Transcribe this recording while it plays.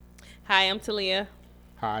Hi, I'm Talia.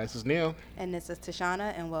 Hi, this is Neil. And this is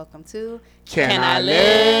Tashana, and welcome to Can I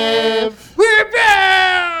Live? We're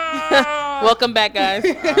back! Welcome back, guys.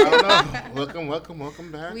 I don't know.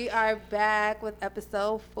 Welcome back. We are back with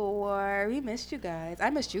episode 4. We missed you guys. I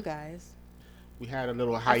missed you guys. We had a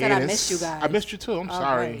little I hiatus. said I missed you guys. I missed you too. I'm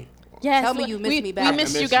sorry. Right. Yes, Tell me you missed me back. We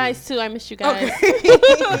missed I you miss guys you. too. I missed you guys.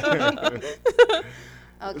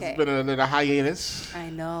 Okay. It's been a little hiatus.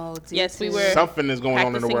 I know. Yes, we to were Something is going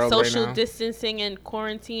on in the Practicing world social right now. distancing and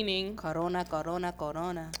quarantining.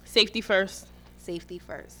 Corona. Safety first. Safety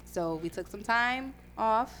first. So we took some time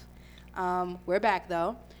off. We're back,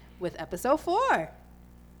 though, with episode 4.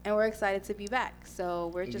 And we're excited to be back.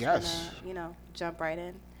 So we're just going to, jump right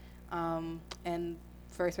in. And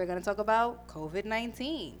first we're going to talk about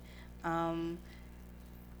COVID-19.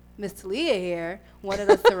 Miss Talia here wanted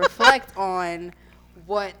us to reflect on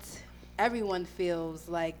what everyone feels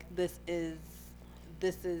like this is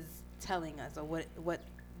telling us, or what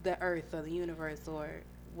the earth or the universe or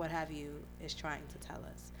what have you is trying to tell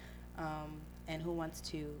us. And who wants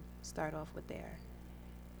to start off with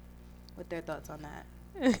their thoughts on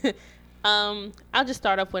that? I'll just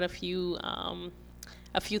start off with a few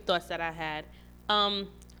thoughts that I had.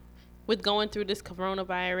 With going through this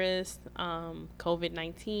coronavirus,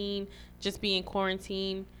 COVID-19, just being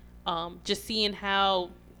quarantined, just seeing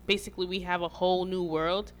how basically we have a whole new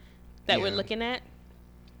world that we're looking at.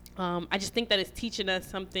 I just think that it's teaching us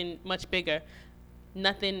something much bigger.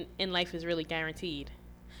 Nothing in life is really guaranteed.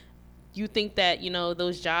 You think that,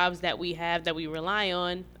 those jobs that we have that we rely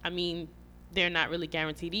on, they're not really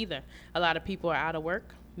guaranteed either. A lot of people are out of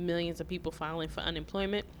work, millions of people filing for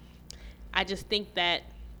unemployment. I just think that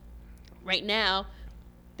right now,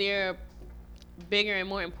 there are bigger and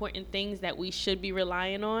more important things that we should be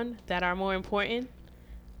relying on that are more important.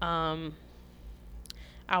 Our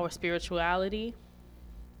spirituality.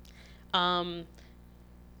 Family.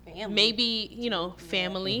 Maybe,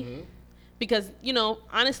 family. Mm-hmm. Because,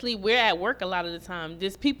 honestly, we're at work a lot of the time.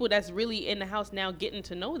 There's people that's really in the house now getting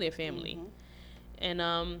to know their family. Mm-hmm.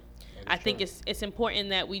 And I think it's important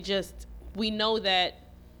that we know that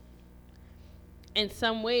in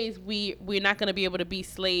some ways, we're not going to be able to be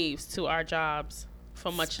slaves to our jobs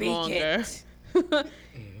for much longer.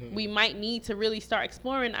 We might need to really start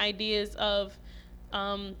exploring ideas of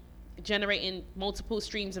generating multiple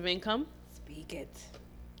streams of income. Speak it.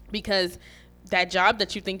 Because that job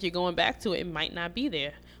that you think you're going back to, it might not be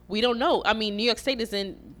there. We don't know. New York State is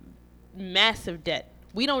in massive debt.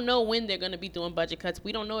 We don't know when they're going to be doing budget cuts.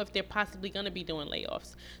 We don't know if they're possibly going to be doing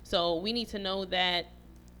layoffs. So we need to know that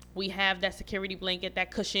we have that security blanket,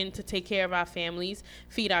 that cushion to take care of our families,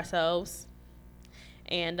 feed ourselves.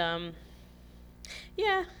 And,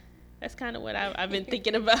 that's kind of what I've been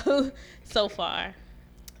thinking about so far.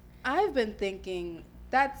 I've been thinking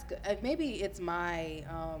maybe it's my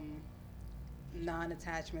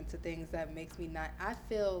non-attachment to things that makes me not. I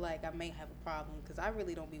feel like I may have a problem because I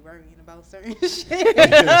really don't be worrying about certain shit.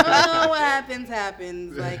 What happens.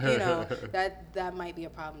 Like, that might be a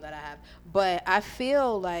problem that I have. But I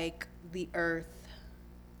feel like the earth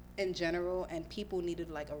in general and people needed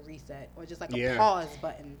like a reset or just like a pause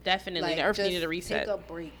button. Definitely, like, the earth needed a reset. Take a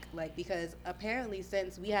break, like, because apparently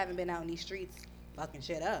since we haven't been out in these streets fucking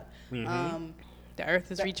shit up, the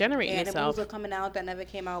earth is regenerating itself. Animals are coming out that never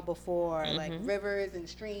came out before, like rivers and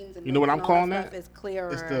streams. And you know what I'm calling that? Is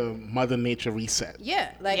clearer. It's the Mother Nature reset.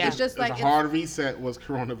 Yeah, it's just like a hard reset was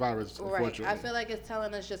coronavirus. Right. Unfortunately, I feel like it's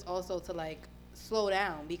telling us just also to like slow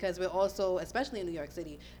down because we're also, especially in New York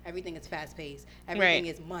City, everything is fast paced. Everything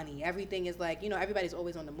is money. Everything is like, everybody's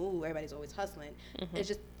always on the move. Everybody's always hustling. It's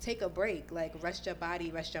just take a break, like rest your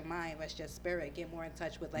body, rest your mind, rest your spirit, get more in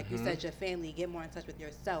touch with, like you said, your family, get more in touch with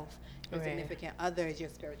yourself, your significant others, your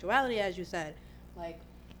spirituality, as you said. Like,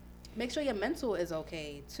 make sure your mental is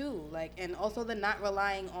okay too. Like, and also the not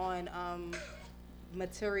relying on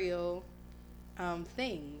material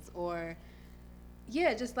things or.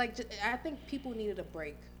 Yeah, I think people needed a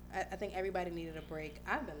break. I think everybody needed a break.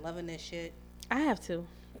 I've been loving this shit. I have to.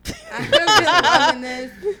 I've been loving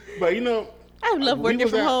this. But I love working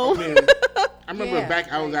from home. I remember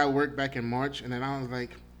I was at work back in March, and then I was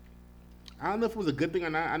like, I don't know if it was a good thing or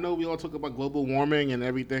not. I know we all talk about global warming and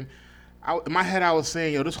everything. In my head, I was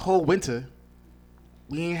saying, this whole winter,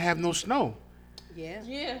 we ain't have no snow.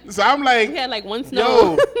 Yeah. So I'm like, we had like one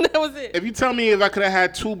snow. That was it. If you tell me if I could have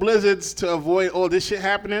had 2 blizzards to avoid all this shit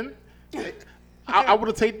happening, I would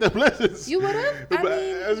have taken the blizzards. You would have?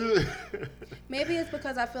 Maybe it's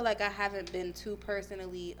because I feel like I haven't been too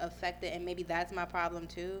personally affected, and maybe that's my problem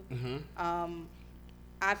too.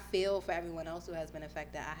 I feel for everyone else who has been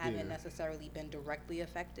affected. I haven't necessarily been directly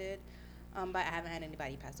affected. But I haven't had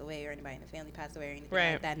anybody pass away or anybody in the family pass away or anything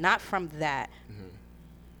like that. Not from that. Mm-hmm.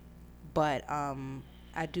 But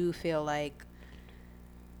I do feel like,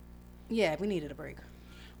 yeah, we needed a break.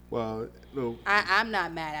 Well, no. I'm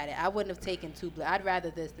not mad at it. I wouldn't have taken I'd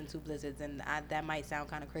rather this than 2 blizzards, and that might sound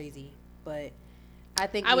kind of crazy, but I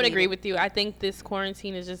think I would agree with you. I think this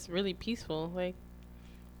quarantine is just really peaceful. Like,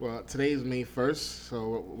 well, today is May 1st,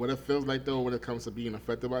 so what it feels like though when it comes to being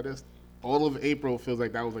affected by this, all of April feels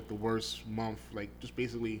like that was like the worst month. Like just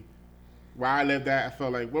basically where I lived at, I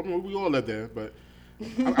felt like we all lived there, but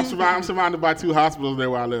I'm surrounded by 2 hospitals there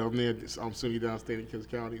where I live. I'm near SUNY downstate in Kings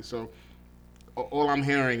County, so all I'm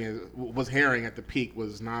hearing at the peak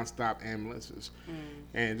was nonstop ambulances.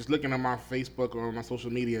 And just looking at my Facebook or my social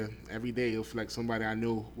media every day, it was like somebody I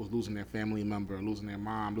knew was losing their family member, losing their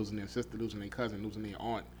mom, losing their sister, losing their cousin, losing their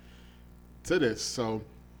aunt to this. So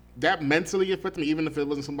that mentally affected me, even if it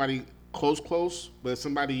wasn't somebody close, but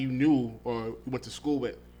somebody you knew or you went to school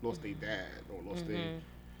with lost their dad or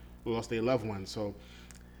lost their loved one. So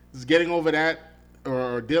just getting over that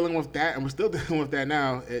or dealing with that, and we're still dealing with that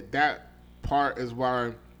now. That part is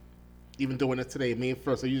why even doing it today, May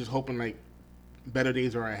 1st, so you're just hoping like better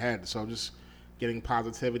days are ahead. So just getting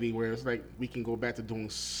positivity where it's like we can go back to doing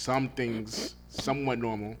some things somewhat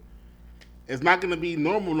normal. It's not going to be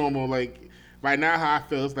normal like right now how I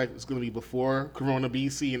feel it's like it's going to be before Corona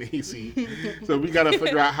BC and AC. So we got to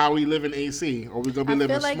figure out how we live in AC, or we're going to be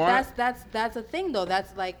living like smart. That's a thing though.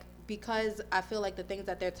 That's like, because I feel like the things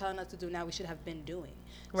that they're telling us to do now we should have been doing.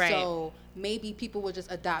 Right. So maybe people will just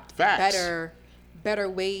adopt Facts. better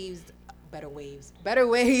ways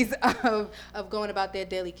of going about their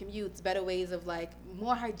daily commutes, better ways of like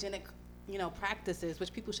more hygienic, practices,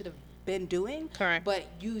 which people should have been doing. Correct. But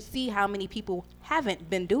you see how many people haven't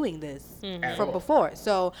been doing this from before.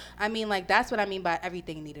 So I mean, like, that's what I mean by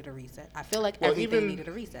everything needed a reset. I feel like everything needed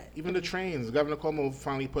a reset. Even the trains. Governor Cuomo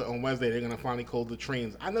finally put on Wednesday they're going to finally close the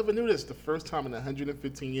trains. I never knew this. The first time in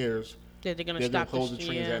 115 years they're going to close the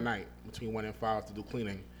trains at night between 1 and 5 to do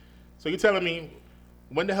cleaning. So you're telling me,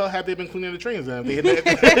 when the hell have they been cleaning the trains then?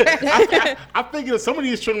 I figured some of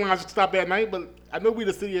these train lines should stop at night, but I know we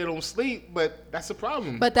the city that don't sleep, but that's a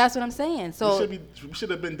problem. But that's what I'm saying. So we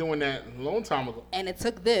should have been doing that a long time ago. And it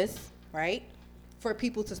took this, right, for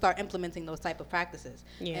people to start implementing those type of practices.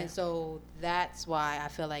 Yeah. And so that's why I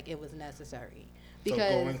feel like it was necessary.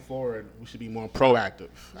 Because so going forward, we should be more proactive.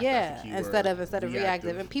 Yeah, instead of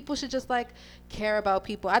reactive. And people should just like care about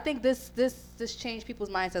people. I think this changed people's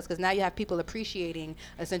mindsets, because now you have people appreciating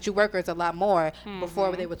essential workers a lot more.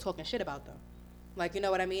 Before they were talking shit about them. Like, you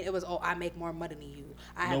know what I mean? It was, I make more money than you.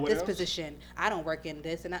 I have this position. I don't work in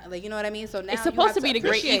this, and you know what I mean? So now it's supposed to be the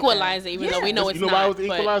great equalizer, even though we know it's not. You know why it was the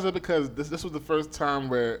equalizer? Because this was the first time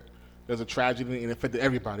where there's a tragedy and it affected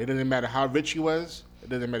everybody. It didn't matter how rich you was. It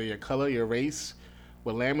didn't matter your color, your race,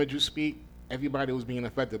 what language you speak. Everybody was being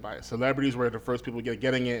affected by it. Celebrities were the first people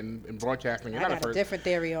getting it and broadcasting it. I got a different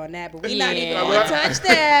theory on that, but we're not even going to touch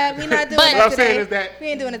that. We're not doing it today. What I'm saying is that we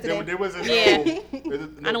ain't doing it today. There was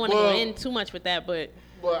I don't want to go in too much with that, but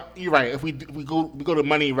well, you're right. If we go the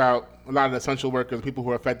money route, a lot of the essential workers, people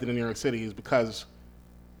who are affected in New York City, is because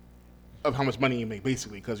of how much money you make,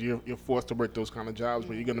 basically, because you're forced to work those kind of jobs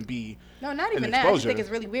where you're going to be not even that. I just think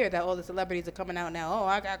it's really weird that all the celebrities are coming out now. Oh,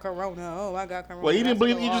 I got corona. Oh, I got corona. Well, you didn't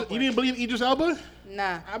believe Idris Elba?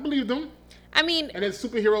 Nah. I believed him. I mean, and his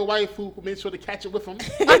superhero wife who made sure to catch it with him.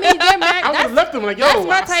 I mean, they're married. I would have left him like, yo,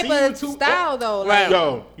 that's my type of style, though. Like,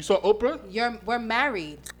 yo, you saw Oprah? We're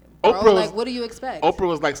married. Oprah like, what do you expect? Oprah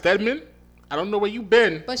was like, Stedman, I don't know where you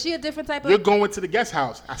been. But she a different type of... You're going to the guest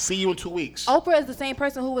house. I see you in 2 weeks. Oprah is the same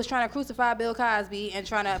person who was trying to crucify Bill Cosby and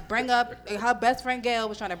trying to bring up... Her best friend Gail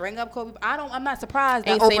was trying to bring up Kobe. I'm not surprised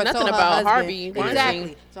that Oprah nothing told her about husband. Harvey.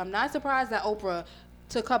 Exactly. So I'm not surprised that Oprah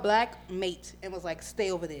took her black mate and was like,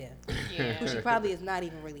 stay over there. Yeah. Who she probably is not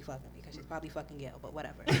even really fucking, because she's probably fucking Gail, but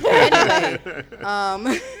whatever. Anyway.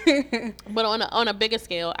 But on a bigger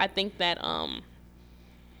scale, I think that...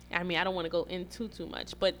 I mean, I don't want to go into too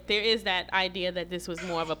much, but there is that idea that this was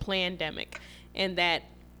more of a plandemic, and that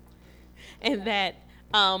there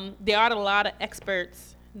are a lot of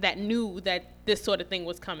experts that knew that this sort of thing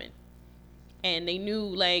was coming, and they knew,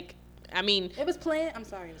 like, I mean, it was planned. I'm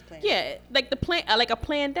sorry, it was planned. Yeah, like a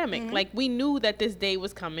plandemic. Mm-hmm. Like, we knew that this day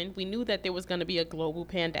was coming. We knew that there was going to be a global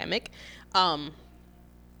pandemic. I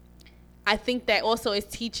think that also is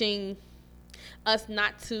teaching us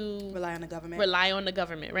not to rely on the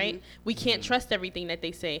government, right? Mm-hmm. We can't trust everything that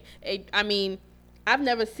they say. I mean, I've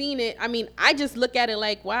never seen it. I mean, I just look at it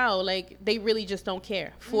like, wow, like, they really just don't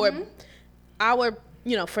care. For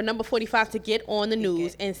for number 45 to get on the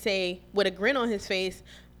news and say with a grin on his face,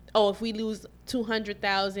 oh, if we lose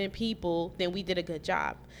 200,000 people, then we did a good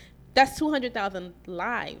job. That's 200,000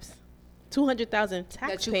 lives, 200,000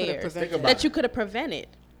 taxpayers that you could have prevented.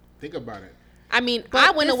 Think about it. I mean, but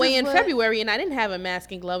I went away in February and I didn't have a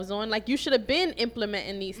mask and gloves on. Like, you should have been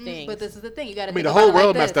implementing these things. But this is the thing. You got to. I mean, the whole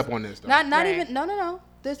world messed up on this. Though. Not even. No.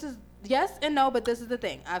 This is yes and no, but this is the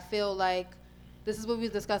thing. I feel like this is what we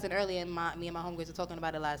were discussing earlier, and me and my homegirls were talking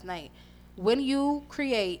about it last night. When you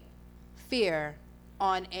create fear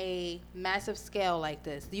on a massive scale like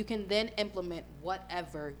this, you can then implement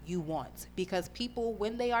whatever you want, because people,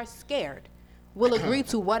 when they are scared, will agree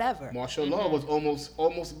to whatever. Martial law was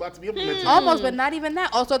almost about to be implemented. Almost, but not even that.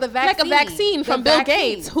 Also, the vaccine. Like a vaccine from Bill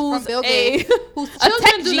Gates, whose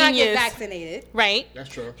children do not get vaccinated. Right. That's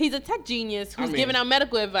true. He's a tech genius who's giving out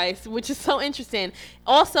medical advice, which is so interesting.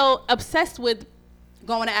 Also obsessed with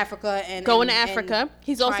going to Africa and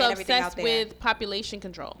He's also obsessed with population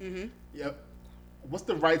control. Yep. What's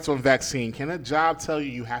the rights on vaccine? Can a job tell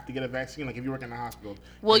you have to get a vaccine? Like if you work in a hospital.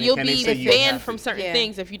 Well, you'll be banned from certain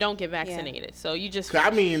things if you don't get vaccinated. So you just.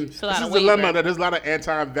 I mean, this is a dilemma that there's a lot of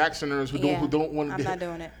anti-vacciners who don't want to. I'm not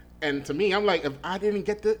doing it. And to me, I'm like, if I didn't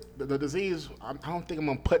get the disease, I don't think I'm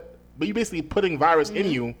gonna put. But you're basically putting virus in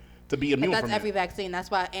you to be immune from it. That's every vaccine.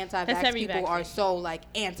 That's why anti-vax people are so like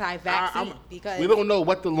anti-vaccine, because we don't know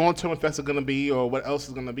what the long-term effects are gonna be or what else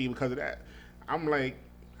is gonna be because of that. I'm like,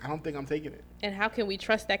 I don't think I'm taking it. And how can we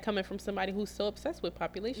trust that coming from somebody who's so obsessed with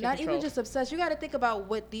population control? Not even just obsessed. You got to think about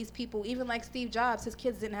what these people, even like Steve Jobs, his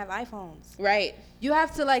kids didn't have iPhones. Right. You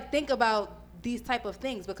have to like think about these type of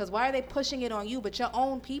things, because why are they pushing it on you? But your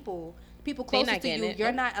own people closer to you,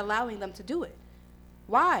 you're not allowing them to do it.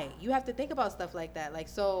 Why? You have to think about stuff like that. Like,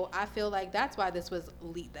 so I feel like that's why this was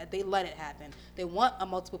that they let it happen. They want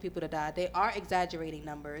multiple people to die. They are exaggerating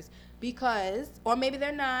numbers because, or maybe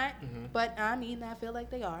they're not, but I mean, I feel like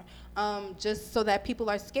they are. Just so that people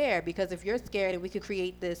are scared, because if you're scared and we could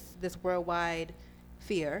create this worldwide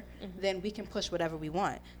fear, then we can push whatever we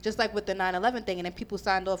want. Just like with the 9/11 thing, and then people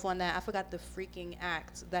signed off on that. I forgot the freaking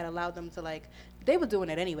act that allowed them to, like, they were doing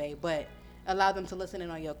it anyway, but allow them to listen in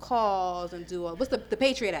on your calls and do what's the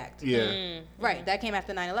Patriot Act? Yeah. Right. That came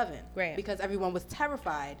after 9/11. Right. Because everyone was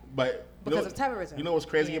terrified. Because of terrorism. You know what's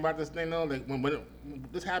crazy about this thing though? Like when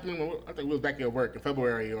this happened, I think we was back at work in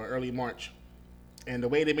February or early March, and the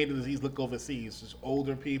way they made the disease look overseas, just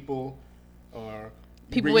older people or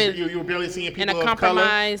people with you were barely seeing people in a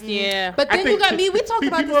compromised, yeah. But then you got me. We talked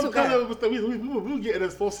about this too. We were getting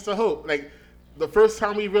us false sense of hope. Like the first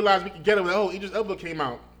time we realized we could get it, Idris Elba came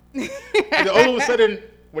out. And then all of a sudden,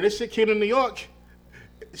 when this shit came to New York,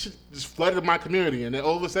 it just flooded my community. And then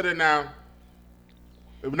all of a sudden now,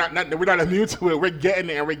 we're not immune to it. We're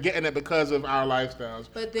getting it, and we're getting it because of our lifestyles.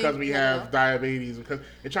 Because we have diabetes. Because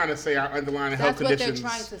they're trying to say our underlying health conditions. That's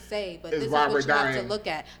what they're trying to say. But this is what you have to look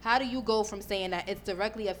at. How do you go from saying that it's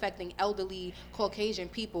directly affecting elderly Caucasian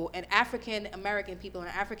people and African American people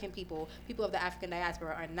and African people of the African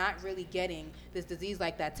diaspora are not really getting this disease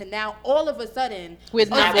like that, to now all of a sudden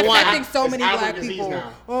with affecting so many black people.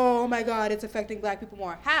 Now. Oh my God, it's affecting black people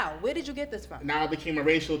more. How? Where did you get this from? Now it became a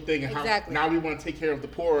racial thing. And now we want to take care of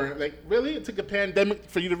the poor. Like, really? It took a pandemic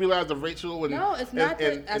for you to realize the racial and no, it's not.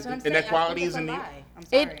 That's what I'm saying. Inequalities in the. I'm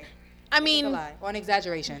sorry. I mean, it's a lie or an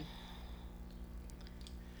exaggeration.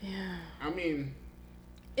 Yeah. I mean,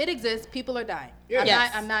 it exists. People are dying.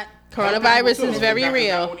 Yeah. I'm not. Coronavirus is very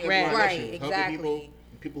real. Right. Exactly.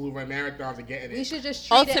 People who run marathons are getting it. We should just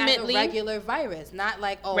treat it as a regular virus, not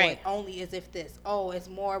like it only is if this.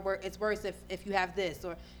 It's worse if you have this,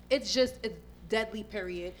 or it's deadly,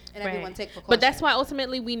 period, and everyone take precautions. But that's why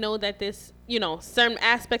ultimately we know that this, certain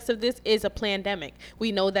aspects of this is a pandemic.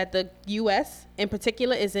 We know that the U.S. in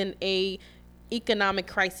particular is in a economic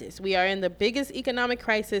crisis. We are in the biggest economic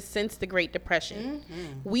crisis since the Great Depression.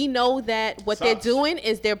 We know that what they're doing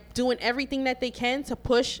is they're doing everything that they can to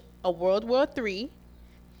push a World War III,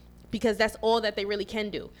 because that's all that they really can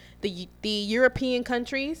do. The European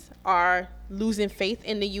countries are losing faith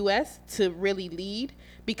in the U.S. to really lead,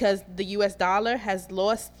 because the U.S. dollar has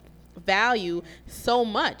lost value so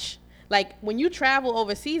much. Like, when you travel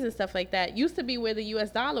overseas and stuff like that, used to be where the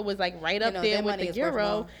U.S. dollar was, like, right up there with the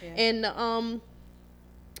euro and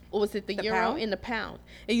what was it, the euro pound? and the pound.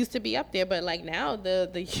 It used to be up there, but, like, now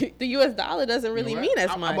the U.S. dollar doesn't really mean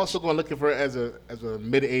as much. I'm also going to look for it as a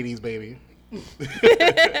mid-'80s baby.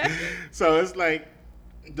 So it's like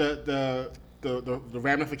the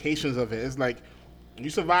ramifications of it. It's like, you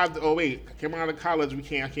survived. Oh wait, I came out of college.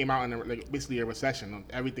 I came out in basically a recession.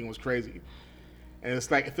 Everything was crazy, and it's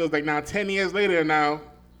like it feels like now 10 years later now,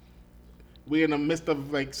 we're in the midst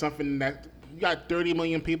of like something that you got 30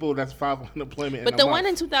 million people that's filed for unemployment. But the one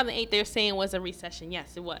in 2008 they're saying was a recession.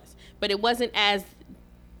 Yes, it was. But it wasn't as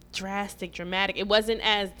dramatic. It wasn't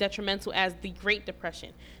as detrimental as the Great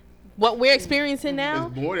Depression. What we're experiencing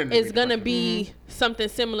now is going to be something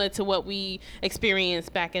similar to what we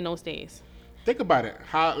experienced back in those days. Think about it.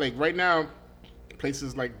 How, like, right now,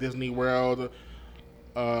 places like Disney World,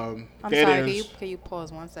 I'm sorry, can you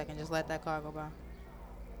pause 1 second? Just let that car go by.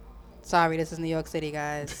 Sorry, this is New York City,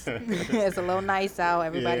 guys. It's a little nice out.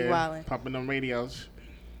 Everybody wilding. Pumping them radios.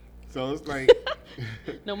 So it's like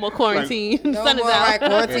no more quarantine. Like, no more out.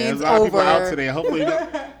 Quarantine's a lot over. Of people out today. Hopefully,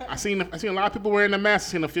 I seen a lot of people wearing the mask.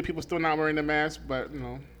 I seen a few people still not wearing the mask, but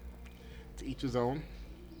to each his own.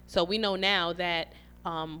 So we know now that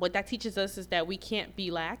what that teaches us is that we can't be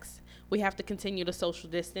lax. We have to continue to social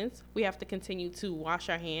distance. We have to continue to wash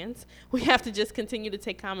our hands. We have to just continue to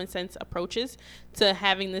take common sense approaches to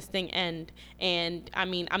having this thing end. And I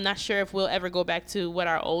mean, I'm not sure if we'll ever go back to what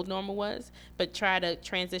our old normal was, but try to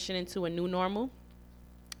transition into a new normal.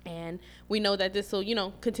 And we know that this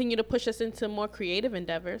will, continue to push us into more creative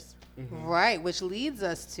endeavors. Mm-hmm. Right, which leads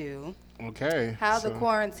us to how the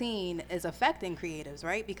quarantine is affecting creatives,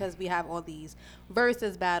 right? Because we have all these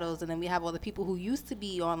versus battles, and then we have all the people who used to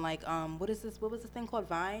be on like what was this thing called,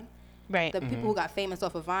 Vine? Right. The people who got famous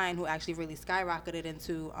off of Vine, who actually really skyrocketed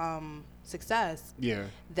into success. Yeah.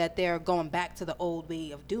 That they're going back to the old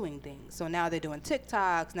way of doing things. So now they're doing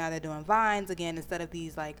TikToks, now they're doing Vines again instead of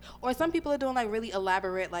these or some people are doing like really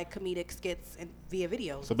elaborate like comedic skits and via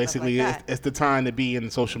videos. So basically, it's the time to be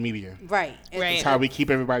in social media. Right. It's how we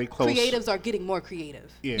keep everybody close. Creatives are getting more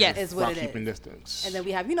creative. Yeah. Yes. Is what it is. Keeping distance. And then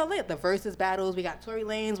we have, the versus battles. We got Tory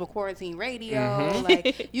Lanez with Quarantine Radio.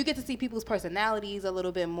 Like, you get to see people's personalities a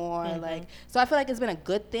little bit more. Like, so I feel like it's been a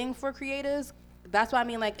good thing for creatives. That's why I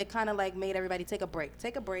mean, like, it kind of like made everybody take a break,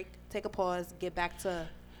 take a pause, get back to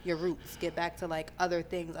your roots, get back to like other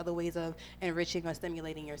things, other ways of enriching or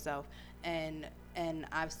stimulating yourself. And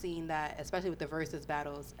I've seen that, especially with the versus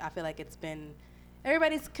battles, I feel like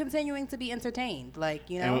everybody's continuing to be entertained,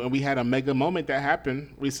 And we had a mega moment that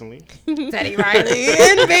happened recently. Teddy Riley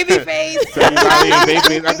and Babyface. Teddy Riley and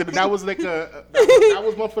Babyface. I think that was like that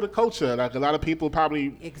was one for the culture. Like a lot of people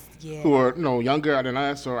probably who are younger than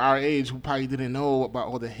us or our age who probably didn't know about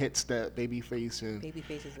all the hits that Babyface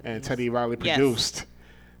and Teddy Riley produced. Yes.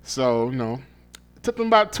 So it took them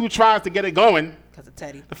about 2 tries to get it going. Because of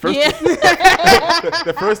Teddy.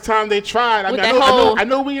 The first time they tried, I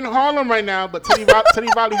know we in Harlem right now, but Teddy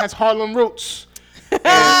Riley has Harlem roots.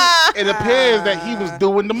 And it appears that he was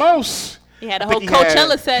doing the most. He had a whole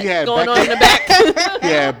Coachella set going on in the back. He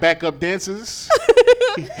had backup dancers.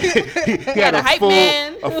 he had a hype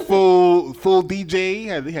man. A full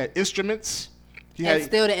DJ. He had instruments.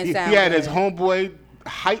 Still didn't sound He had his homeboy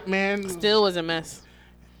hype man. Still was a mess.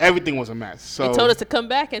 Everything was a mess. So they told us to come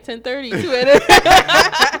back at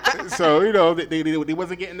 10:30. So they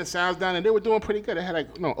wasn't getting the sounds down, and they were doing pretty good. They had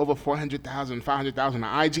over 400,000, 500,000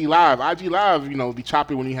 on IG Live. IG Live, be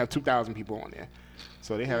choppy when you have 2,000 people on there.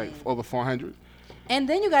 So they had over 400. And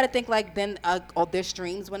then you got to think all their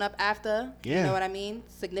streams went up after. Yeah. You know what I mean?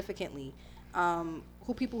 Significantly.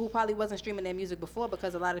 People who probably wasn't streaming their music before,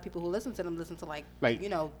 because a lot of people who listen to them listen to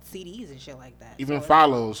CDs and shit like that. Even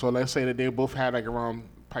follows. So let's say that they both had around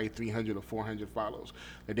probably 300 or 400 follows.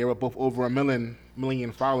 That they were both over a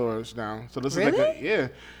million followers now. So this really? is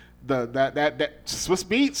that Swiss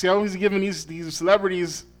Beats, he's giving these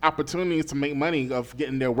celebrities opportunities to make money of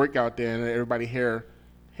getting their work out there and everybody hear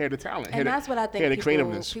the talent. And that's what I think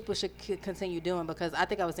people should continue doing, because I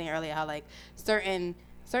think I was saying earlier how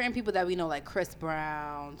certain people that we know, like Chris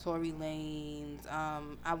Brown, Tory Lanez,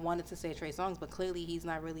 I wanted to say Trey Songz, but clearly he's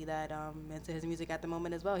not really that into his music at the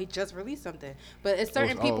moment as well. He just released something. But it's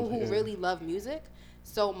certain people who really love music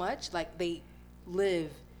so much, like they live,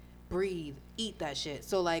 breathe, eat that shit.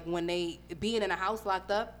 So like when they being in a house locked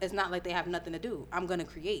up, it's not like they have nothing to do. I'm going to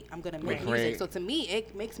create. I'm going to make music. So to me,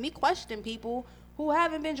 it makes me question people who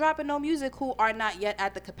haven't been dropping no music, who are not yet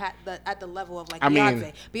at the level of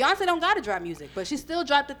Beyonce. Beyonce don't gotta drop music, but she still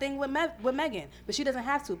dropped the thing with Megan, but she doesn't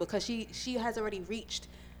have to, because she has already reached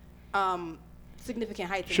significant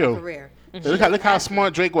heights in her career. Mm-hmm. Look how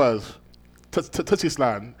smart Drake was. Tootsie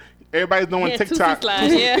Slide. Everybody's doing TikTok.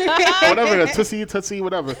 Whatever, Tootsie,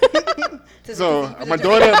 whatever. So my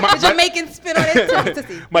daughter, my Jamaican spin on his tongue.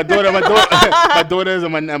 my daughters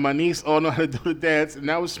and my niece all know how to do the dance, and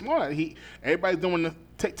that was smart. Everybody's doing the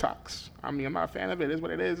TikToks. I mean, I'm not a fan of it. It's what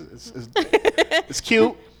it is. It's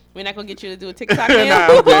cute. We're not gonna get you to do a TikTok, Neil.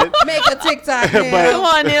 I'm good. Make a TikTok, Come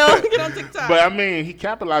on, Neil. Get on TikTok. But I mean, he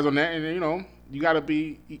capitalized on that, and you gotta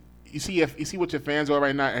be. You see what your fans are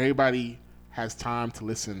right now. Everybody has time to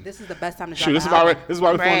listen. This is the best time to drop Shoot, this is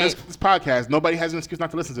why we're filming this podcast. Nobody has an excuse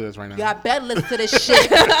not to listen to this right now. Y'all better listen to this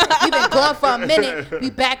shit. We've been gone for a minute. We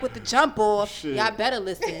back with the jump off. Shit. Y'all better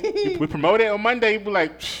listen. We promote it on Monday. We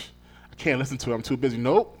like, I can't listen to it. I'm too busy.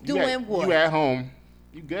 Nope. What? You at home.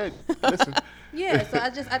 You good. Listen. Yeah, so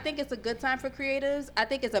I think it's a good time for creatives. I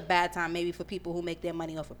think it's a bad time maybe for people who make their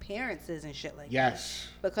money off appearances and shit like that. Yes.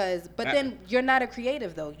 But then you're not a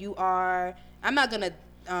creative though. You are. I'm not gonna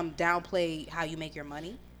downplay how you make your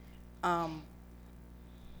money,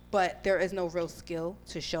 but there is no real skill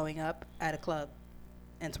to showing up at a club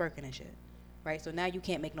and twerking and shit. Right, so now you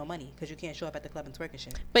can't make no money because you can't show up at the club and twerk and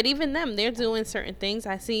shit. But even them, they're doing certain things.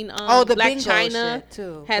 I seen the Black China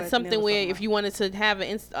too, had something where if you wanted to have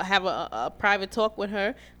a private talk with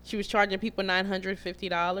her, she was charging people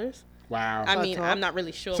 $950. Wow. I mean, I'm not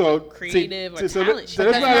really sure what creative or talent she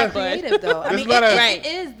has. That's not creative though. I mean, it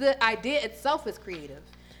is the idea itself is creative,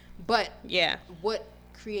 but yeah, what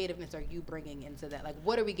creativeness are you bringing into that? Like,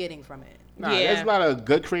 what are we getting from it? There's a lot of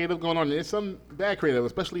good creative going on. There's some bad creative,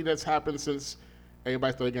 especially that's happened since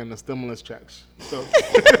everybody started getting the stimulus checks. So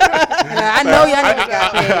I know y'all never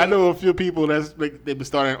got paid. I know a few people that's like, they've been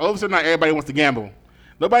starting. All of a sudden, now everybody wants to gamble.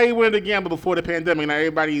 Nobody wanted to gamble before the pandemic. Now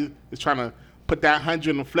everybody is trying to put that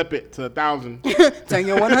 100 and flip it to 1,000. Turn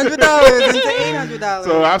your $100 into $800.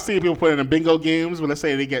 So I've seen people put in bingo games. Well, let's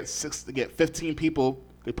say they get 15 people.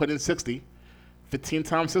 They put in 60. 15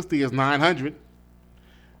 times 60 is 900.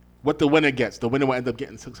 What the winner gets, the winner will end up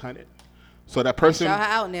getting 600. So that person. Shout her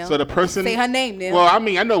out, Neil. So the person. Say her name, Neil. Well, I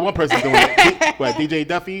mean, I know one person doing it. What, DJ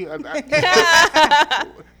Duffy?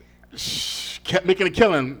 Kept making a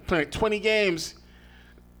killing, playing 20 games.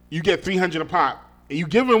 You get 300 a pop, and you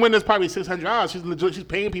give them winners probably $600. She's legit. She's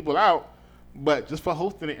paying people out. But just for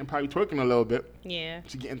hosting it and probably twerking a little bit,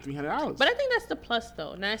 she's getting $300. But I think that's the plus,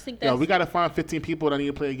 though. Now I think that's we gotta find 15 people that need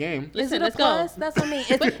to play a game. Listen, let's plus? Go. That's what I mean.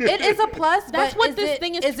 It is a plus. That's what this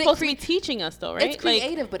thing is supposed to be teaching us, though, right? It's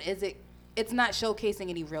creative, but is it? It's not showcasing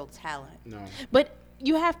any real talent. No. But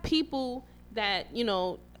you have people that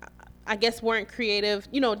I guess weren't creative.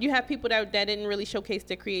 You have people that didn't really showcase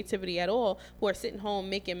their creativity at all, who are sitting home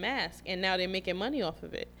making masks, and now they're making money off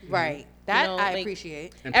of it. Right. That I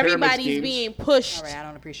appreciate. Everybody's being pushed. All right, I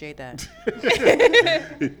don't appreciate that.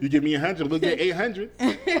 You give me 100, we'll get 800.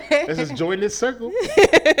 Let's just join this circle.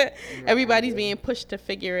 Everybody's being pushed to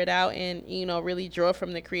figure it out and really draw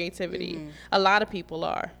from the creativity. Mm-hmm. A lot of people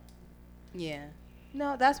are. Yeah.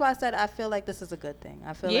 No, that's why I said I feel like this is a good thing.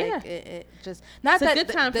 I feel like it just not it's that a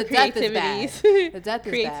good time the for death creativity. is bad. The death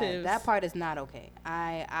is bad. That part is not okay.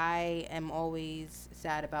 I am always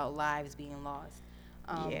sad about lives being lost.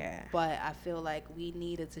 But I feel like we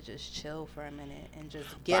needed to just chill for a minute and just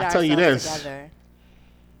get ourselves together.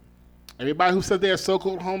 Everybody who said they're a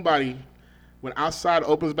so-called homebody, when outside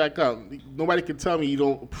opens back up, nobody can tell me you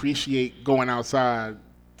don't appreciate going outside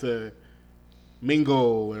to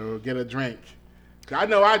mingle or get a drink. I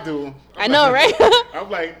know I do. I know, right? I'm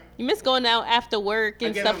like, you miss going out after work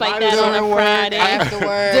and stuff like that on a Friday. After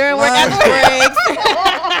work. During work, after breaks.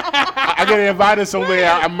 I get invited somewhere.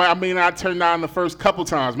 I mean, I turned down the first couple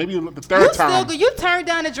times, maybe the third time. You turned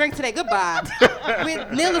down a drink today. Goodbye.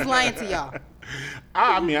 Neil is lying to y'all.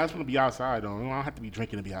 I mean, I just want to be outside, though. I don't have to be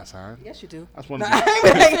drinking to be outside. Yes, you do. I just want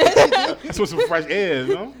to be just some fresh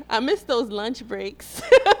air, I miss those lunch breaks.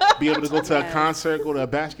 Be able to go to a concert, go to a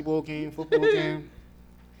basketball game, football game,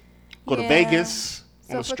 go to Vegas.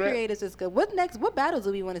 So for creators, it's good. What next? What battles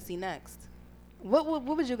do we want to see next? What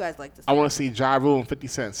would you guys like to see? I want to see Ja Rule and 50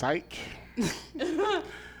 Cent. Psych.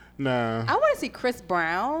 Nah. I want to see Chris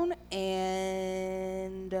Brown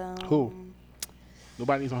and who?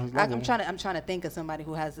 Nobody's on his level. I'm trying to think of somebody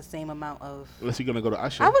who has the same amount of. Unless you're gonna go to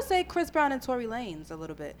Usher. I would say Chris Brown and Tory Lanez a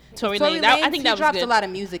little bit. Tory Lanez, I think that was drops good. a lot of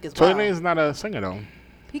music as well. Tory Lanez is not a singer though.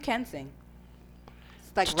 He can sing.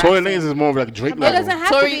 It's like Tory Lanez is more of like Drake level. It doesn't have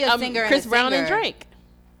to be a singer. Chris Brown and Drake.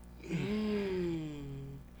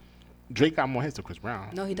 Drake got more hits than Chris Brown.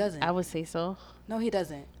 No, he doesn't. I would say so. No, he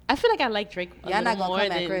doesn't. I feel like I like Drake a Y'all little not more gonna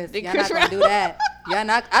come than at Chris. than Y'all Chris not gonna do that. Y'all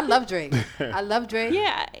not. I love Drake. I love Drake.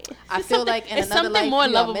 Yeah, I feel like in it's another something life, more you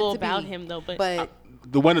are lovable meant to about be. him though. But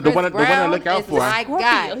the one to look out for. My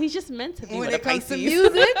guy. He's just meant to be. When with it a comes to Pisces.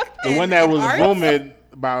 music, The one that was rumored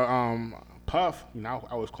about Puff. You know,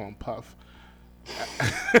 I always call him Puff.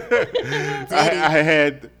 I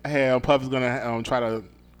had Puff was gonna try to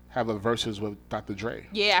have a versus with Dr. Dre.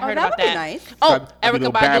 Yeah, I heard that about would be that. nice. Oh,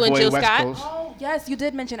 Erykah Badu and Jill Scott. Oh, yes, you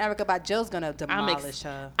did mention Erykah Badu. Jill's gonna demolish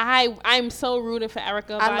her. I'm so rooting for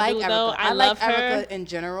Erykah Badu though. I love her. Erykah in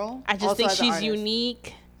general. I just think she's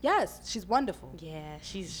unique. Yes, she's wonderful. Yeah,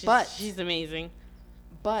 she's But- amazing.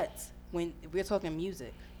 But when we're talking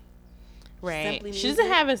music, Right. Simply She Music,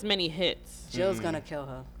 doesn't have as many hits. Jill's gonna kill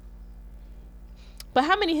her. But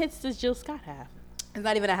how many hits does Jill Scott have? It's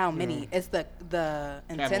not even a how many. It's the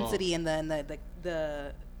intensity and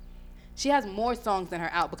the. She has more songs than her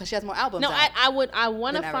out because she has more albums. No, out I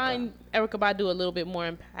want to than find Erykah Badu a little bit more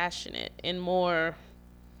impassionate and more.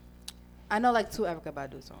 I know like 2 Erykah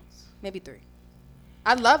Badu songs, maybe 3.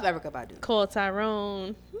 I love Erykah Badu. Cole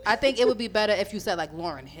Tyrone. I think it would be better if you said like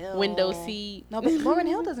Lauryn Hill. Window Seat. No, but Lauryn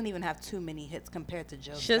Hill doesn't even have too many hits compared to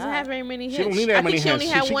Jill. She doesn't have very many hits. She don't need that many hits. She only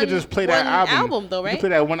had she one, could just play that album. Though, right? You could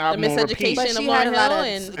play that one album on repeat. But Miseducation she of had a Lauryn lot Hill of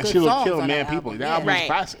and good she would songs kill on mad that people. album. That Yeah. album is Right.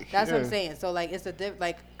 classic. That's what I'm saying. So like it's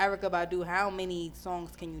like Erykah Badu. How many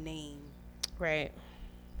songs can you name Right.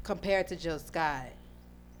 compared to Jill Scott?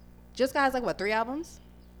 Jill Scott has like what 3 albums?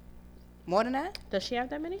 More than that? Does she have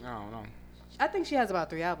that many? I don't know. I think she has about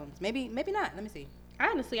 3 albums. Maybe not. Let me see.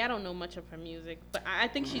 Honestly, I don't know much of her music, but I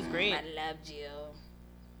think she's great. I love Jill.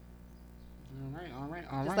 All right.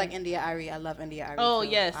 Just like India Arie. I love India Arie. Oh, too.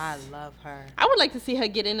 yes. I love her. I would like to see her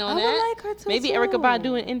get in on I would that. like her too, Maybe too. Erykah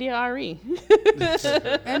Badu and India Arie.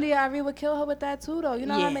 India Arie would kill her with that too, though. You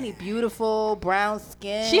know how many beautiful brown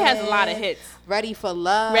skin. She has a lot of hits. Ready for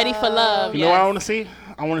Love. Ready for Love. You know what I want to see?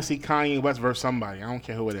 I want to see Kanye West versus somebody. I don't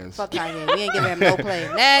care who it is. Fuck Kanye. We ain't giving him no play.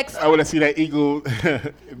 Next. I want to see that Eagle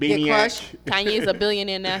maniac. crushed. Kanye's a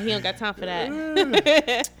billionaire now. He don't got time for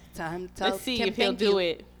that. Tell Let's see Kim if he'll thank do you.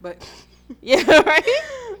 it. But Yeah,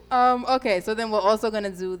 right? okay, so then we're also gonna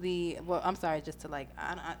do well, I'm sorry, just to like,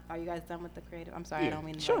 are you guys done with the creative? I'm sorry, I Yeah, don't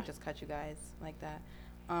mean to sure. like, just cut you guys like that.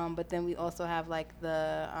 But then we also have like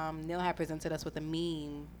Neil had presented us with a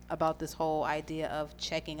meme about this whole idea of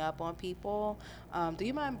checking up on people. Do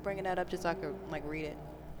you mind bringing that up just so I could like read it?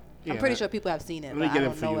 Yeah, I'm pretty sure people have seen it, Let me but get I it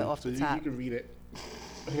don't for know you. it off So the top. you can read it.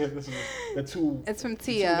 This is the two. It's from the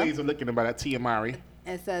Tia. Two ladies are looking about Tia Mowry.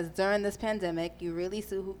 It says, during this pandemic, you really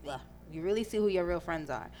see who your real friends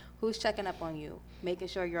are. Who's checking up on you, making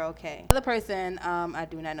sure you're okay. The other person, I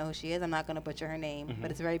do not know who she is. I'm not going to butcher her name,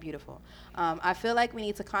 but it's very beautiful. I feel like we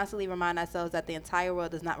need to constantly remind ourselves that the entire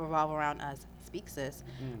world does not revolve around us. Speak, sis.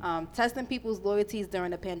 Testing people's loyalties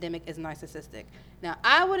during the pandemic is narcissistic. Now,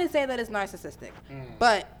 I wouldn't say that it's narcissistic,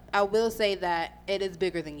 but I will say that it is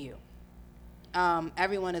bigger than you.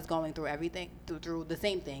 Everyone is going through through the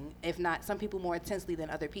same thing, if not some people more intensely than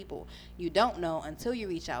other people. You don't know until you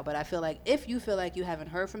reach out, but I feel like if you feel like you haven't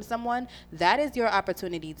heard from someone, that is your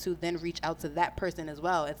opportunity to then reach out to that person as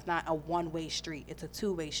well. It's not a one-way street, it's a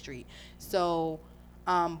two-way street. So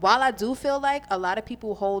while I do feel like a lot of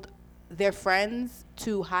people hold their friends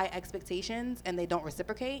to high expectations and they don't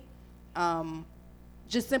reciprocate,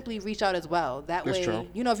 just simply reach out as well. That's way, true.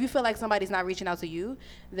 if you feel like somebody's not reaching out to you,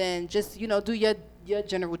 then just, do your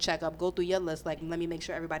general checkup, go through your list. Like, let me make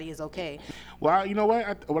sure everybody is okay. Well, you know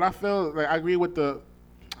what? What I feel like I agree with I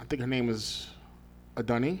think her name is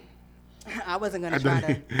Adani. I wasn't going to try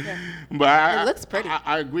to. Yeah. But It looks pretty.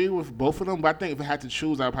 I agree with both of them, but I think if I had to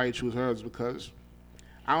choose, I'd probably choose hers because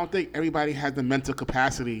I don't think everybody has the mental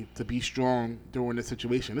capacity to be strong during this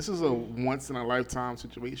situation. This is a once-in-a-lifetime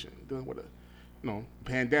situation, dealing with a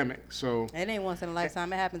pandemic. So It ain't once in a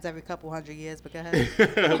lifetime. It happens every couple hundred years. But go ahead.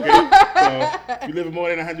 okay. So you living more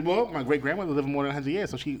than 100. Well, my great grandmother lived more than 100 years,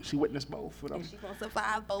 so she witnessed both of them. She gonna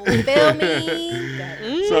survive both. Feel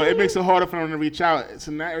me? So it makes it harder for them to reach out.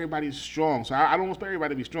 So not everybody's strong. So I don't expect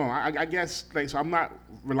everybody to be strong. I guess so I'm not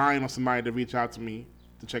relying on somebody to reach out to me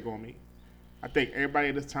to check on me. I think everybody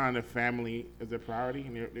at this time, their family is their priority,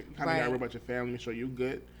 and they kind of got to worry about your family, make sure you're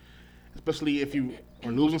good. Especially if you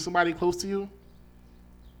are losing somebody close to you.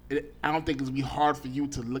 I don't think it's gonna be hard for you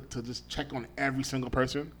to look to just check on every single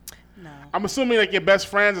person. No. I'm assuming like your best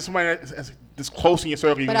friends or somebody that's close in your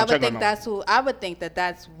circle. But I would think I would think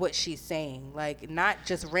that's what she's saying. Like, not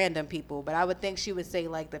just random people, but I would think she would say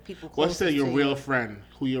like the people close. Let's say your real friend,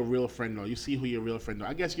 who your real friend know. You see who your real friend know.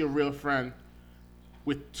 I guess your real friend,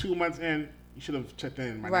 with 2 months in, you should have checked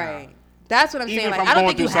in by right. now. That's what I'm Even saying. if Like, I'm I don't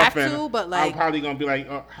going think you through have something, to, but like, I'm probably gonna be like,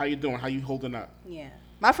 oh, how you doing? How you holding up? yeah.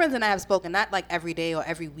 My friends and I have spoken, not like every day or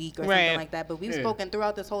every week or something like that, but we've spoken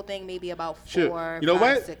throughout this whole thing maybe about 4, You know 5,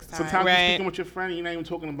 what? 6 times. Sometimes you're speaking with your friend and you're not even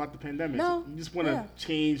talking about the pandemic. No. You just want to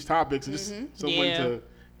change topics and just someone Yeah. to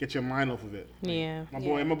get your mind off of it. Yeah.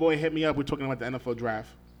 My boy hit me up. We're talking about the NFL draft.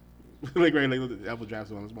 like the NFL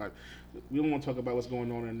draft on this, but we don't want to talk about what's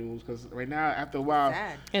going on in the news because right now, after a while,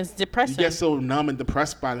 Sad. It's you depressing. get so numb and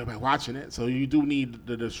depressed by watching it. So you do need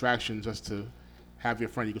the distraction just to have your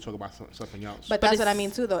friend. You can talk about something else. But that's what I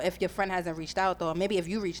mean too, though. If your friend hasn't reached out, though, maybe if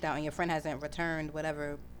you reached out and your friend hasn't returned,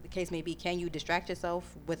 whatever the case may be, can you distract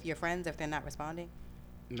yourself with your friends if they're not responding?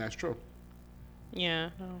 And that's true. Yeah.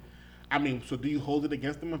 I mean, so do you hold it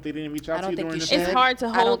against them if they didn't reach out to you during this should. time? It's hard to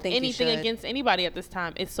hold anything against anybody at this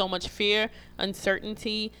time. It's so much fear,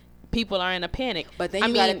 uncertainty. People are in a panic. But then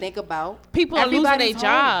you got to think about people are losing their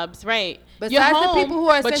jobs, right? Besides the people who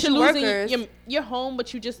are essential workers. You're home,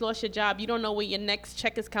 but you just lost your job. You don't know where your next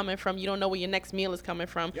check is coming from. You don't know where your next meal is coming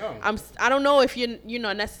from. I don't know if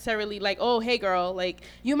you're necessarily like, oh, hey, girl, like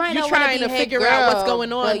you might you're trying to figure out what's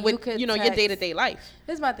going on with your day-to-day life.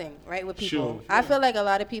 Here's my thing, right, with people. Sure. I feel like a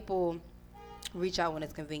lot of people reach out when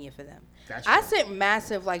it's convenient for them. I sent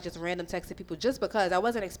massive, like, just random texts to people just because I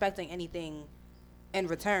wasn't expecting anything in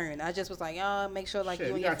return. I just was like, oh, make sure like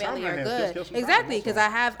you and your family are good. Exactly, because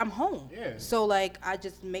I'm home. Yeah. So like I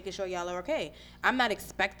just making sure y'all are okay. I'm not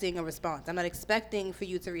expecting a response. I'm not expecting for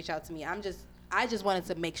you to reach out to me. I just wanted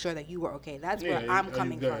to make sure that you were okay. That's where I'm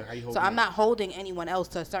coming from. So I'm not holding anyone else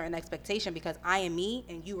to a certain expectation because I am me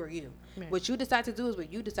and you are you. Right. What you decide to do is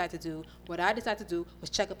what you decide to do. What I decide to do was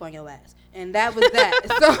check up on your ass. And that was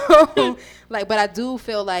that. So like, but I do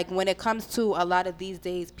feel like when it comes to a lot of these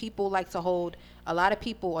days, people like to hold a lot of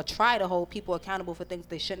people or try to hold people accountable for things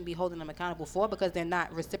they shouldn't be holding them accountable for because they're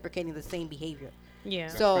not reciprocating the same behavior. Yeah.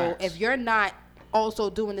 So if you're not also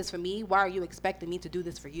doing this for me, why are you expecting me to do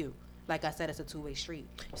this for you? Like I said, it's a two-way street.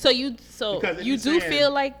 So you do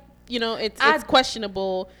feel like, it's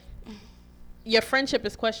questionable. Your friendship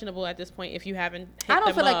is questionable at this point if you haven't hit I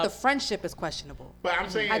don't feel up. like the friendship is questionable. But I'm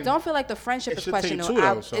saying I don't feel like the friendship is questionable.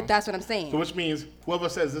 That's what I'm saying. So which means whoever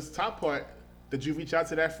says this top part, did you reach out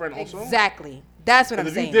to that friend also? Exactly. That's what I'm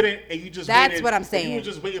saying. If you didn't and you just what I'm saying. If you were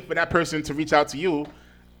just waiting for that person to reach out to you,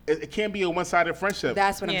 it can't be a one-sided friendship.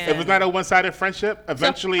 That's what I'm saying. If it's not a one-sided friendship,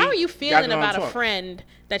 eventually. So how are you feeling about a friend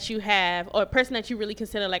that you have or a person that you really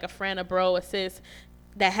consider like a friend, a bro, a sis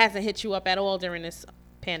that hasn't hit you up at all during this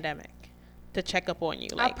pandemic to check up on you?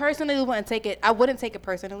 Like, I personally wouldn't take it. I wouldn't take it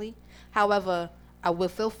personally. However, I would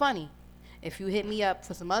feel funny if you hit me up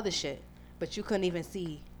for some other shit, but you couldn't even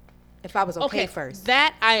see if I was okay first.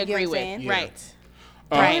 That I agree with. Yeah. Right.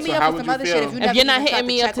 Hit me up for some other shit if you're not hitting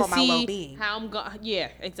me up to see how I'm going. Yeah,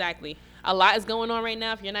 exactly. A lot is going on right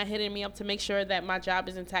now. If you're not hitting me up to make sure that my job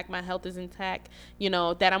is intact, my health is intact,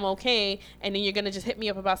 that I'm okay, and then you're going to just hit me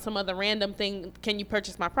up about some other random thing, can you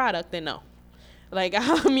purchase my product? Then no. Like,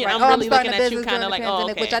 I'm really looking at you kind of like,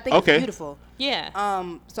 okay. Which I think is beautiful. Yeah.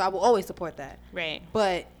 So I will always support that. Right.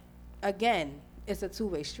 But, again, it's a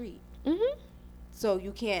two-way street. Mm-hmm. So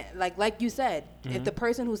you can't, like you said, if the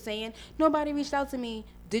person who's saying, nobody reached out to me,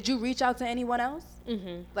 did you reach out to anyone else?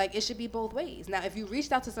 Mm-hmm. Like, it should be both ways. Now, if you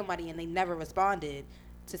reached out to somebody and they never responded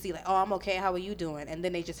to see, like, oh, I'm okay, how are you doing? And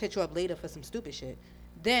then they just hit you up later for some stupid shit,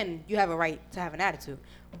 then you have a right to have an attitude.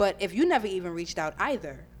 But if you never even reached out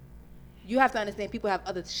either, you have to understand people have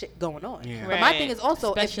other shit going on. Yeah. But my thing is also,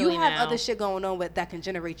 especially if you have other shit going on that can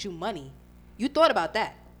generate you money, you thought about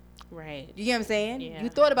that. Right. You get what I'm saying? Yeah. You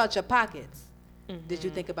thought about your pockets. Mm-hmm. Did you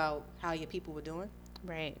think about how your people were doing?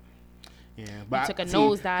 Right. Yeah, but took a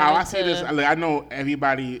nosedive. How I see this, I know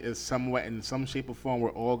everybody is somewhat in some shape or form. We're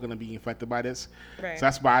all gonna be infected by this. Right. So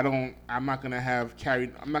that's why I'm not gonna have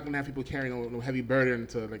people carrying no heavy burden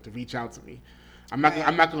to reach out to me. I'm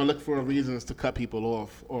not gonna look for reasons to cut people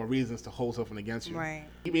off or reasons to hold something against you. Right.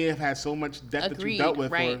 You may have had so much debt that you dealt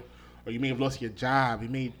with, or you may have lost your job. You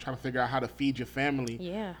may try to figure out how to feed your family.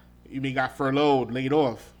 Yeah. You may got furloughed, laid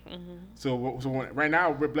off. Mm-hmm. So right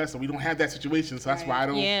now we're blessed. We don't have that situation. So that's why I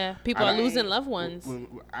don't. Yeah, people are losing loved ones.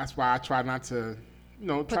 That's why I try not to,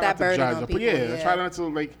 put that burden on people. I try not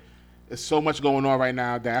to There's so much going on right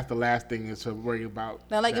now that's the last thing is to worry about.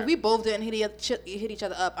 Now, if we both didn't hit each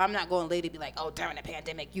other up, I'm not going later to be like, oh, during the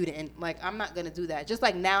pandemic, you didn't. I'm not going to do that. Just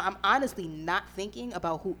like now, I'm honestly not thinking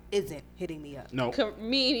about who isn't hitting me up. No.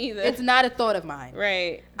 Me neither. It's not a thought of mine.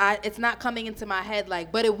 Right. It's not coming into my head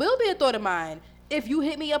but it will be a thought of mine if you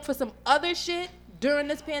hit me up for some other shit during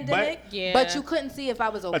this pandemic, but you couldn't see if I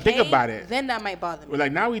was okay. But think about it. Then that might bother me. Well,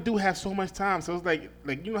 now we do have so much time. So it's like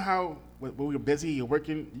you know how when we're busy, you're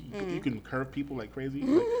working, you can curve people like crazy.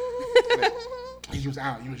 You was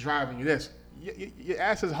out, you was driving, you this. Your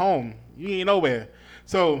ass is home. You ain't nowhere.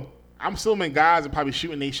 So I'm assuming guys are probably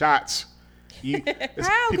shooting their shots.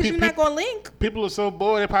 How? Because you're not going to link. People are so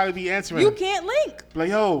bored, they probably be answering. You can't link. Like,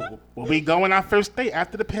 yo, will we go on our first date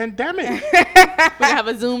after the pandemic? We're going to have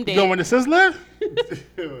a Zoom date. Going to Sizzler?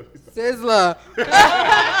 Sizzler.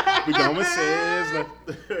 We going with Sizzler.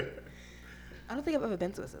 I don't think I've ever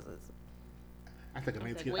been to a Sizzler's. That's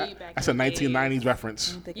a 1990s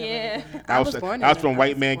reference. Yeah. I was born. That was from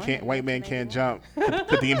White Man Can't Jump.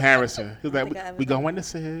 Kadeem Harrison. He was like, we going to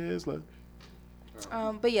Sizzler.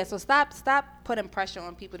 But yeah, so stop putting pressure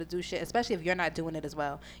on people to do shit, especially if you're not doing it as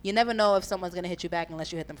well. You never know if someone's gonna hit you back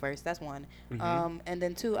unless you hit them first. That's one. And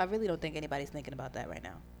then two, I really don't think anybody's thinking about that right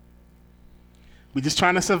now. We're just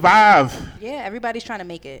trying to survive. Yeah, everybody's trying to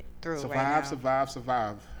make it through right now.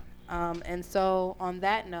 Survive. And so on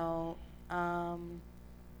that note, I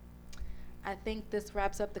think this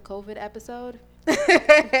wraps up the COVID episode.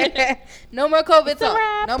 No more COVID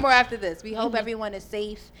talk. No more after this. We hope everyone is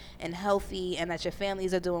safe and healthy and that your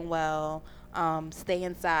families are doing well. Stay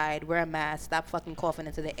inside, wear a mask, stop fucking coughing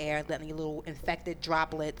into the air, letting your little infected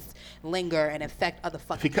droplets linger and infect other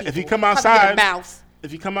fucking people. If you come outside, because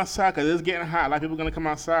it's getting hot, a lot of people are going to come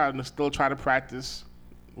outside and still try to practice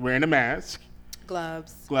wearing a mask.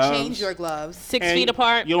 Gloves. Change your gloves. 6 feet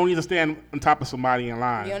apart. You don't need to stand on top of somebody in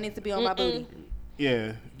line. You don't need to be on my booty.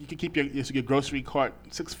 Yeah, you can keep your grocery cart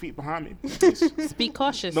 6 feet behind me. Just be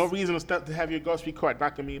cautious. No reason to have your grocery cart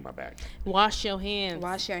knocking me in my back. Wash your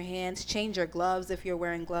hands. Change your gloves if you're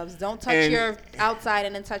wearing gloves. Don't touch your outside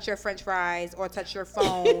and then touch your French fries or touch your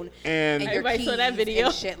phone and your keys saw that video.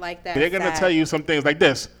 And shit like that. They're gonna tell you some things like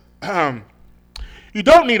this. You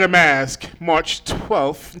don't need a mask. March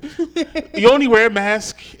 12th. You only wear a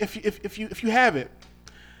mask if you have it.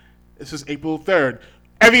 This is April 3rd.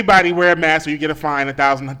 Everybody wear a mask or you get a fine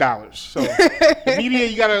 $1,000. So the media,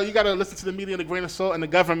 you gotta listen to the media in a grain of salt, and the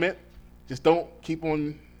government. Just don't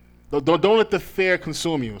let the fear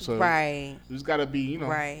consume you. So you just gotta be,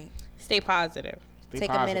 Stay positive.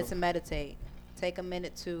 Take a minute to meditate. Take a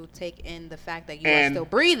minute to take in the fact that you are still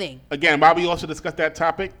breathing. Again, while we also discuss that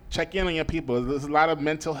topic, check in on your people. There's a lot of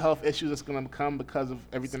mental health issues that's gonna come because of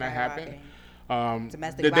everything that happened.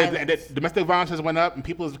 Domestic violence has went up, and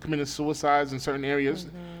people have committed suicides in certain areas.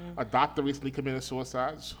 A doctor recently committed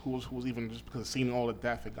suicides who was even just because of seeing all the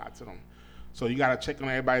death, it got to them. So you got to check on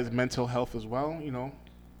everybody's mental health as well.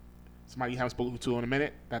 Somebody you haven't spoken to in a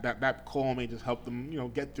minute, that call may just help them,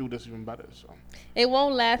 get through this even better. So it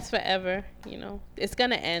won't last forever. It's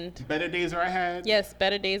gonna end. Better days are ahead. Yes,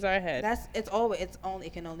 better days are ahead. It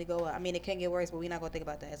can only go up. I mean, it can get worse, but we're not gonna think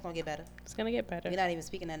about that. It's gonna get better. It's gonna get better. We're not even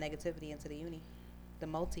speaking that negativity into the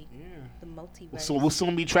multiverse. So we'll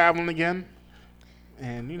soon be traveling again.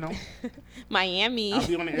 And Miami. Y'all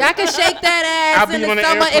can shake that ass in the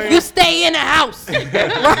summer if you stay in the house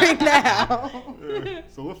right now.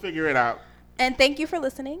 So we'll figure it out. And thank you for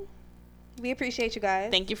listening. We appreciate you guys.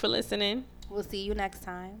 Thank you for listening. We'll see you next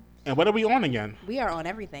time. And what are we on again? We are on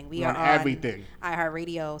everything. We are on everything.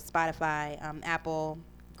 iHeartRadio, Spotify, Apple,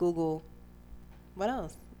 Google. What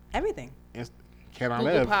else? Everything. Can I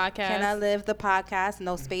Google Live? Podcast. Can I Live the podcast?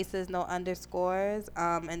 No spaces, no underscores.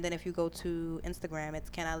 And then if you go to Instagram, it's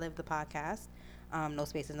Can I Live the podcast? No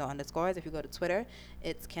spaces, no underscores. If you go to Twitter,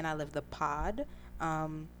 it's Can I Live the pod?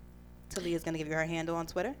 Talia's going to give you her handle on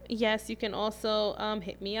Twitter. Yes, you can also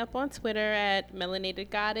hit me up on Twitter at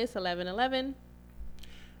MelanatedGoddess1111.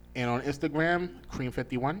 And on Instagram,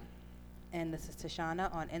 Cream51. And this is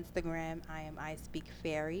Tashana on Instagram. I am I Speak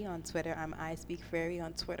Fairy on Twitter. I'm I Speak Fairy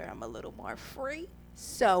on Twitter. I'm a little more free.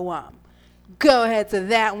 So go ahead to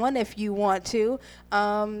that one if you want to.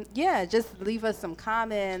 Just leave us some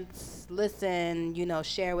comments. Listen,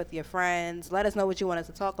 share with your friends. Let us know what you want us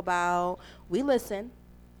to talk about. We listen.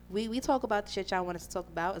 We talk about the shit y'all want us to talk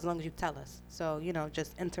about as long as you tell us. So,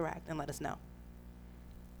 just interact and let us know.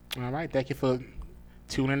 All right. Thank you for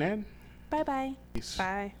tuning in. Bye-bye. Peace.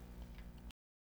 Bye.